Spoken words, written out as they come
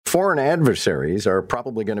foreign adversaries are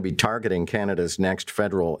probably going to be targeting Canada's next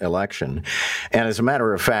federal election. And as a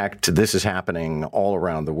matter of fact, this is happening all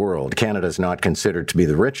around the world. Canada's not considered to be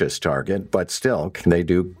the richest target, but still, they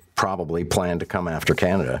do probably plan to come after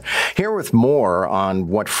Canada. Here with more on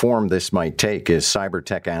what form this might take is cyber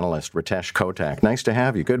tech analyst Ritesh Kotak. Nice to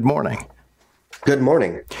have you. Good morning. Good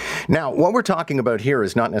morning. Now, what we're talking about here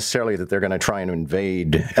is not necessarily that they're going to try and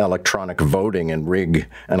invade electronic voting and rig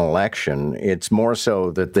an election. It's more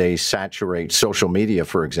so that they saturate social media,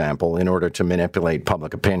 for example, in order to manipulate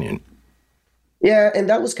public opinion. Yeah, and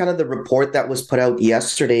that was kind of the report that was put out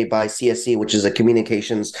yesterday by CSC, which is a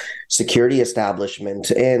communications security establishment.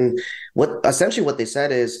 And what they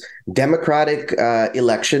said is Democratic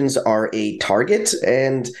elections are a target,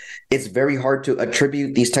 and it's very hard to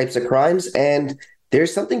attribute these types of crimes. And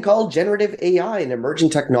there's something called generative AI, an emerging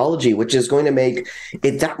technology, which is going to make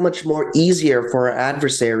it that much more easier for our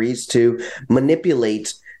adversaries to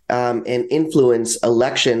manipulate and influence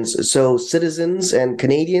elections. So citizens and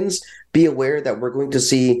Canadians, be aware that we're going to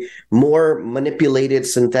see more manipulated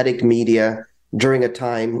synthetic media during a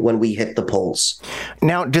time when we hit the polls.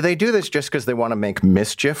 Now, do they do this just because they want to make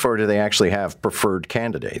mischief, or do they actually have preferred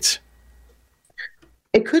candidates?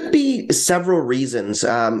 It could be several reasons.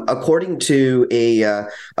 According to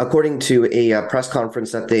a press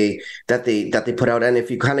conference that they put out, and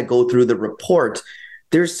if you kind of go through the report,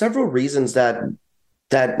 there's several reasons that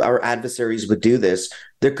our adversaries would do this.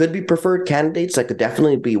 There could be preferred candidates. That could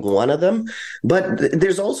definitely be one of them. But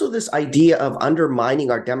there's also this idea of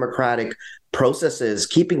undermining our democratic processes,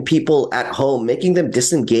 keeping people at home, making them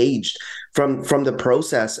disengaged from the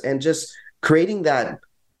process, and just creating that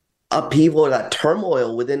upheaval or that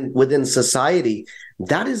turmoil within society.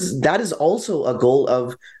 That is also a goal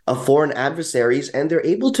of foreign adversaries, and they're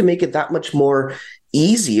able to make it that much more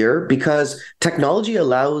easier because technology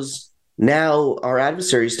allows now our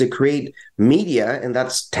adversaries to create media, and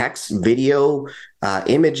that's text, video,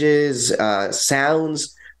 images,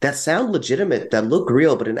 sounds that sound legitimate, that look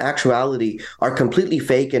real, but in actuality are completely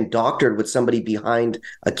fake and doctored with somebody behind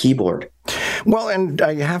a keyboard. Well, and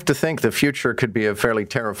you have to think the future could be a fairly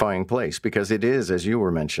terrifying place, because it is, as you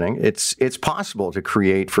were mentioning, it's possible to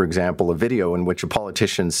create, for example, a video in which a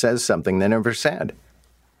politician says something they never said.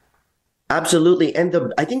 Absolutely.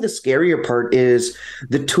 And I think the scarier part is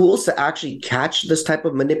the tools to actually catch this type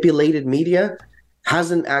of manipulated media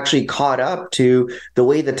hasn't actually caught up to the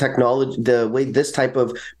way this type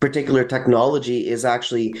of particular technology is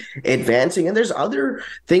actually advancing. And there's other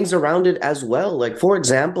things around it as well. Like, for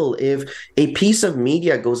example, if a piece of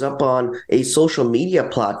media goes up on a social media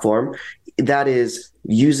platform that is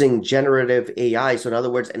using generative AI. So in other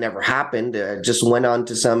words, it never happened. Just went on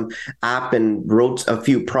to some app and wrote a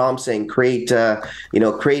few prompts saying create a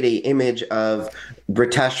image of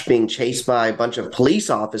Ritesh being chased by a bunch of police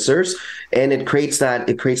officers, and it creates that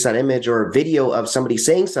image or a video of somebody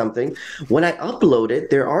saying something. When I upload it,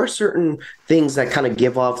 there are certain things that kind of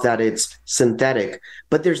give off that it's synthetic,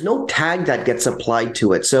 but there's no tag that gets applied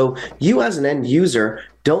to it. So you as an end user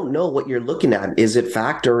don't know what you're looking at. Is it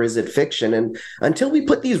fact or is it fiction? And until we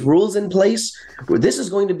put these rules in place, this is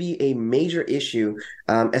going to be a major issue,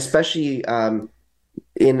 especially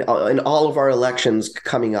in all of our elections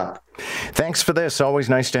coming up. Thanks for this. Always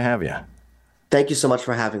nice to have you. Thank you so much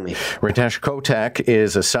for having me. Ritesh Kotak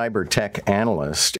is a cyber tech analyst.